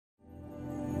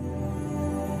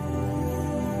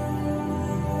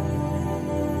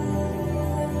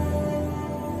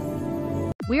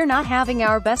We're not having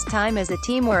our best time as a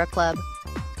team or a club.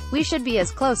 We should be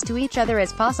as close to each other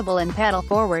as possible and paddle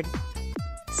forward.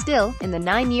 Still, in the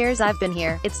 9 years I've been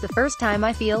here, it's the first time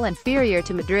I feel inferior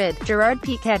to Madrid. Gerard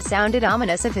Pique had sounded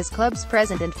ominous of his club's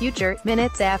present and future,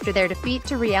 minutes after their defeat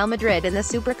to Real Madrid in the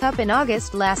Super Cup in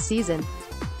August last season.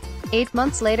 8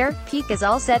 months later, Pique is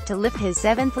all set to lift his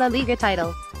 7th La Liga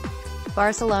title.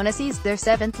 Barcelona seized their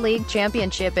 7th league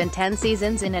championship in 10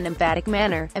 seasons in an emphatic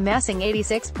manner, amassing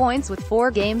 86 points with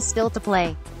 4 games still to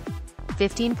play.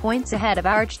 15 points ahead of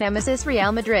arch-nemesis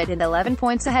Real Madrid and 11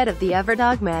 points ahead of the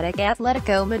ever-dogmatic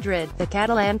Atletico Madrid. The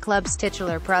Catalan club's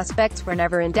titular prospects were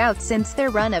never in doubt since their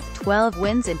run of 12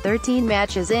 wins in 13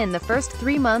 matches in the first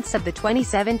 3 months of the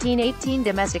 2017-18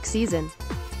 domestic season.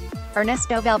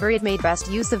 Ernesto Valverde made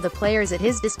best use of the players at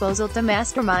his disposal to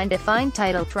mastermind a fine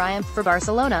title triumph for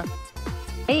Barcelona.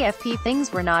 AFP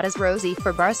things were not as rosy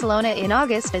for Barcelona in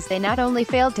August as they not only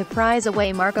failed to prize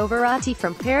away Marco Verratti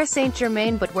from Paris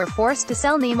Saint-Germain but were forced to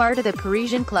sell Neymar to the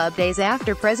Parisian club days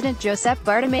after President Josep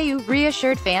Bartomeu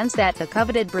reassured fans that the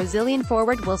coveted Brazilian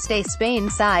forward will stay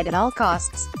Spain's side at all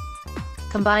costs.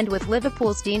 Combined with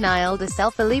Liverpool's denial to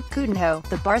sell Philippe Coutinho,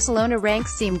 the Barcelona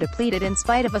ranks seemed depleted in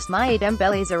spite of Ousmane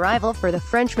Dembele's arrival, for the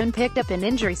Frenchman picked up an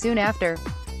injury soon after.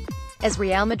 As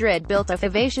Real Madrid built a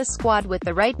vivacious squad with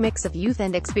the right mix of youth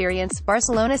and experience,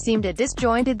 Barcelona seemed a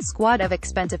disjointed squad of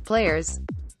expensive players.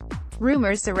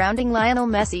 Rumors surrounding Lionel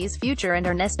Messi's future and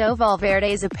Ernesto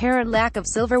Valverde's apparent lack of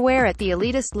silverware at the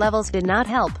elitist levels did not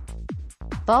help.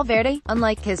 Valverde,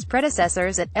 unlike his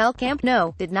predecessors at El Camp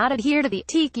Nou, did not adhere to the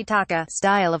tiki-taka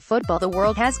style of football the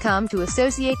world has come to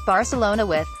associate Barcelona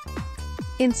with.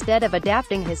 Instead of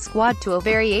adapting his squad to a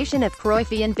variation of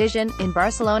Cruyffian vision, in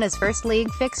Barcelona's first league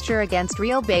fixture against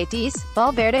Real Betis,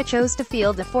 Valverde chose to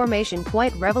field a formation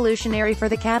quite revolutionary for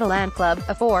the Catalan club,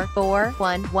 a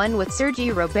 4-4-1-1 with Sergi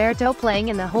Roberto playing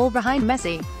in the hole behind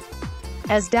Messi.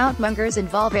 As doubtmongers and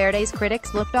Valverde's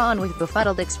critics looked on with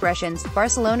befuddled expressions,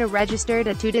 Barcelona registered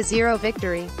a 2-0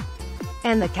 victory.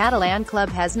 And the Catalan club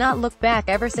has not looked back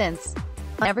ever since.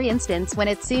 Every instance when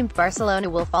it seemed Barcelona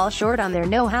will fall short on their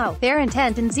know-how, their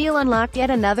intent and zeal unlocked yet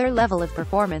another level of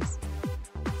performance.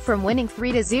 From winning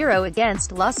 3-0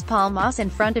 against Las Palmas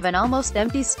in front of an almost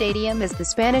empty stadium as the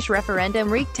Spanish referendum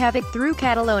wreaked havoc through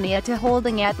Catalonia, to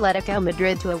holding Atletico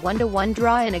Madrid to a 1-1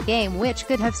 draw in a game which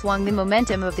could have swung the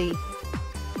momentum of the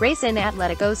race in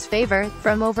Atletico's favor,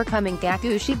 from overcoming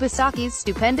Gaku Shibasaki's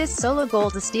stupendous solo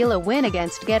goal to steal a win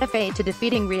against Getafe to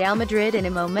defeating Real Madrid in a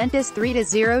momentous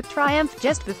 3-0 triumph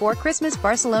just before Christmas,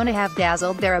 Barcelona have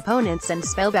dazzled their opponents and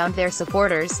spellbound their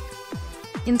supporters.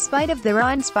 In spite of their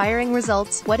awe-inspiring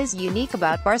results, what is unique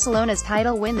about Barcelona's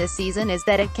title win this season is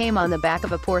that it came on the back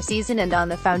of a poor season and on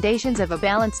the foundations of a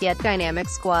balanced yet dynamic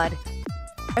squad.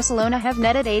 Barcelona have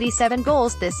netted 87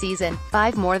 goals this season,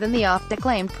 5 more than the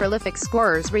oft-acclaimed prolific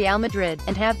scorers Real Madrid,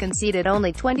 and have conceded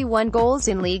only 21 goals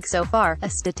in league so far, a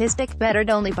statistic bettered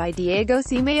only by Diego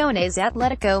Simeone's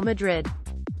Atletico Madrid.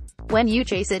 When you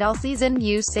chase it all season,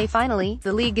 you say finally,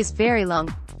 the league is very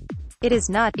long. It is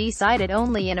not decided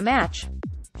only in a match.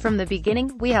 From the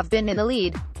beginning, we have been in the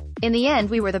lead. In the end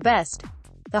we were the best.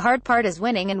 The hard part is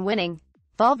winning and winning.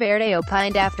 Valverde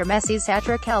opined after Messi's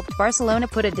hat-trick helped Barcelona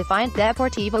put a defiant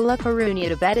Deportivo La Coruña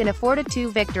to bed in a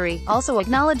 4-2 victory, also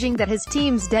acknowledging that his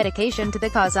team's dedication to the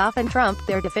cause often trumped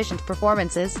their deficient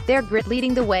performances, their grit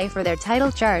leading the way for their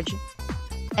title charge.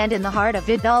 And in the heart of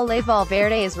it all lay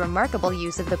Valverde's remarkable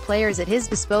use of the players at his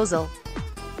disposal.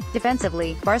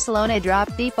 Defensively, Barcelona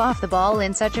dropped deep off the ball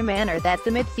in such a manner that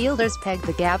the midfielders pegged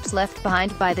the gaps left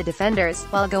behind by the defenders,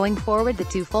 while going forward the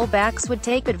two full-backs would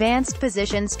take advanced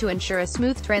positions to ensure a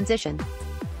smooth transition.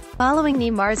 Following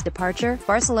Neymar's departure,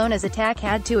 Barcelona's attack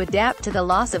had to adapt to the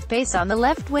loss of pace on the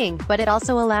left wing, but it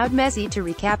also allowed Messi to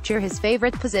recapture his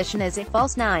favorite position as a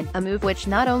false nine, a move which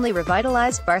not only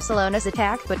revitalized Barcelona's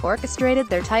attack but orchestrated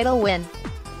their title win.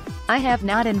 I have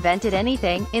not invented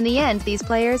anything. In the end, these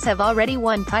players have already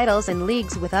won titles and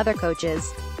leagues with other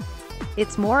coaches.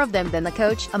 It's more of them than the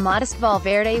coach. A modest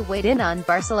Valverde weighed in on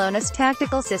Barcelona's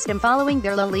tactical system following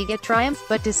their La Liga triumph,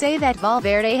 but to say that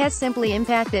Valverde has simply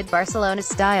impacted Barcelona's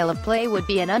style of play would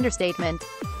be an understatement.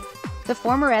 The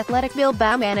former Athletic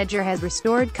Bilbao manager has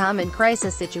restored calm in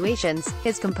crisis situations,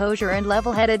 his composure and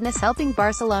level-headedness helping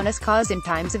Barcelona's cause in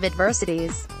times of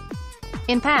adversities.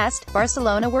 In past,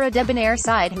 Barcelona were a debonair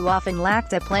side who often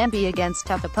lacked a plan B against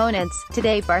tough opponents.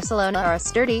 Today Barcelona are a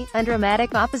sturdy,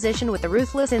 undramatic opposition with a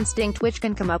ruthless instinct which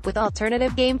can come up with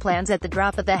alternative game plans at the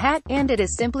drop of the hat, and it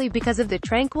is simply because of the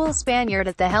tranquil Spaniard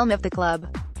at the helm of the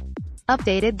club.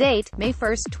 Updated date, May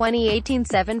 1, 2018,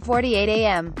 7:48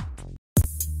 a.m.